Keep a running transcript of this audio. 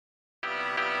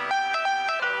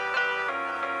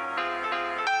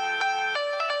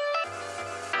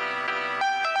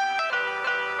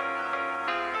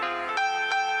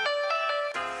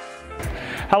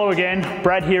Hello again,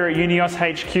 Brad here at Unios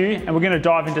HQ, and we're going to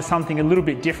dive into something a little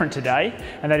bit different today,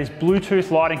 and that is Bluetooth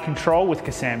lighting control with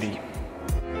Casambi.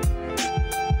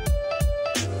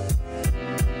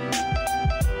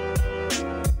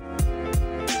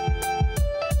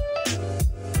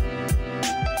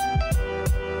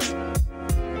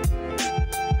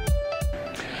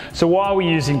 So why are we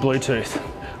using Bluetooth?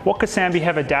 What Casambi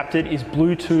have adapted is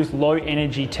Bluetooth low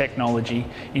energy technology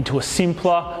into a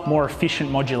simpler, more efficient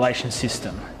modulation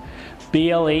system.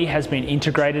 BLE has been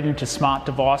integrated into smart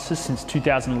devices since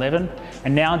 2011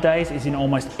 and nowadays is in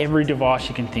almost every device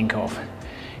you can think of.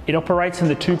 It operates in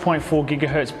the 2.4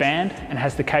 GHz band and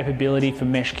has the capability for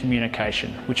mesh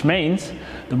communication, which means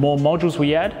the more modules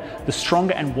we add, the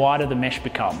stronger and wider the mesh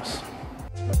becomes.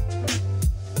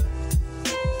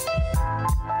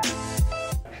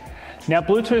 Now,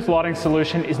 Bluetooth lighting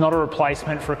solution is not a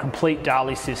replacement for a complete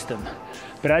DALI system,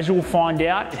 but as you will find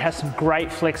out, it has some great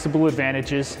flexible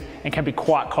advantages and can be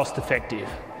quite cost effective.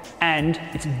 And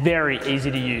it's very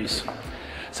easy to use.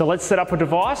 So let's set up a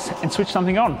device and switch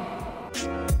something on.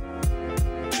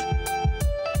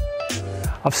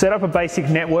 I've set up a basic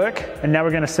network and now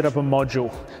we're going to set up a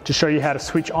module to show you how to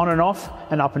switch on and off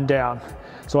and up and down.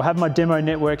 So I have my demo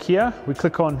network here. We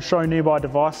click on Show Nearby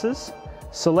Devices,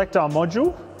 select our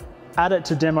module, add it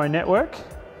to demo network.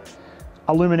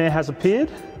 A luminaire has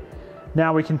appeared.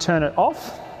 Now we can turn it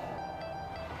off.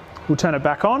 We'll turn it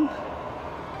back on.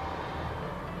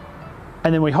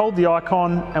 And then we hold the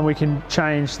icon and we can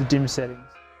change the dim settings.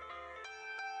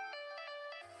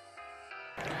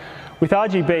 With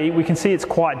RGB, we can see it's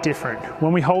quite different.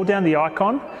 When we hold down the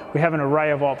icon, we have an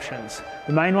array of options.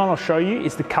 The main one I'll show you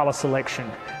is the color selection.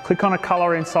 Click on a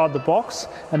color inside the box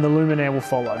and the luminaire will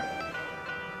follow.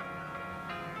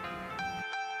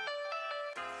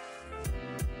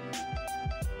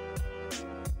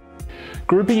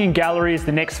 Grouping in gallery is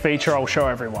the next feature I'll show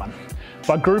everyone.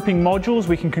 By grouping modules,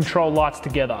 we can control lights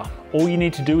together. All you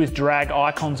need to do is drag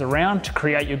icons around to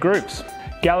create your groups.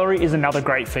 Gallery is another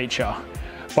great feature.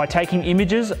 By taking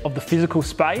images of the physical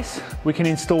space, we can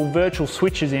install virtual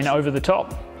switches in over the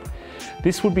top.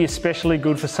 This would be especially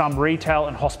good for some retail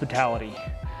and hospitality.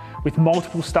 With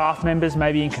multiple staff members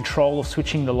maybe in control of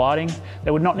switching the lighting,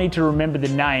 they would not need to remember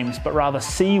the names, but rather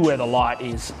see where the light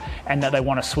is and that they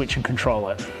want to switch and control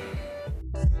it.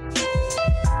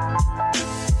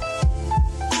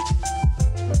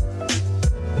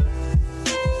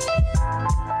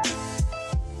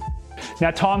 Now,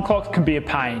 time clocks can be a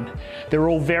pain. They're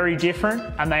all very different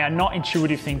and they are not an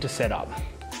intuitive thing to set up.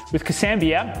 With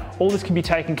Casambi app, all this can be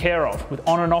taken care of with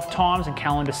on and off times and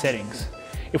calendar settings.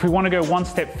 If we want to go one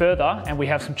step further and we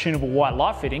have some tunable white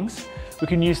light fittings, we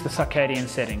can use the circadian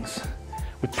settings.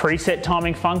 With preset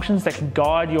timing functions that can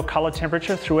guide your color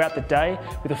temperature throughout the day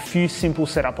with a few simple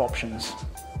setup options.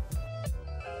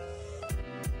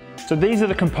 So these are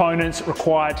the components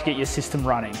required to get your system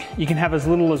running. You can have as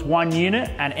little as one unit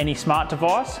and any smart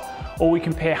device, or we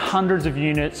can pair hundreds of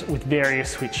units with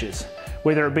various switches,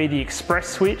 whether it be the express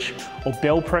switch or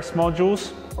bell press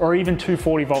modules, or even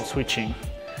 240 volt switching.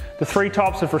 The three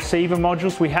types of receiver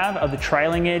modules we have are the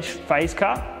trailing edge phase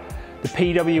cut, the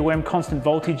PWM constant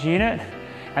voltage unit,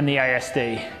 and the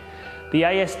ASD. The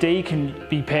ASD can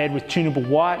be paired with tunable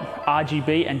white,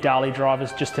 RGB, and DALI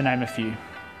drivers, just to name a few.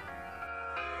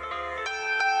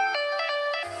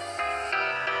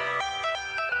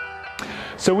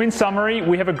 So in summary,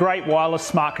 we have a great wireless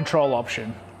smart control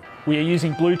option. We are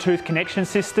using Bluetooth connection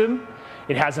system.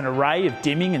 It has an array of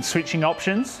dimming and switching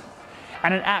options,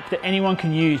 and an app that anyone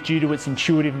can use due to its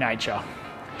intuitive nature.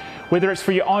 Whether it's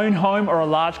for your own home or a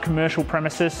large commercial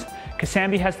premises,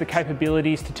 Casambi has the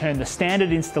capabilities to turn the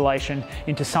standard installation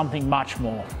into something much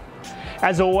more.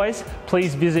 As always,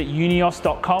 please visit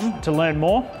unios.com to learn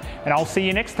more, and I'll see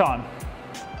you next time.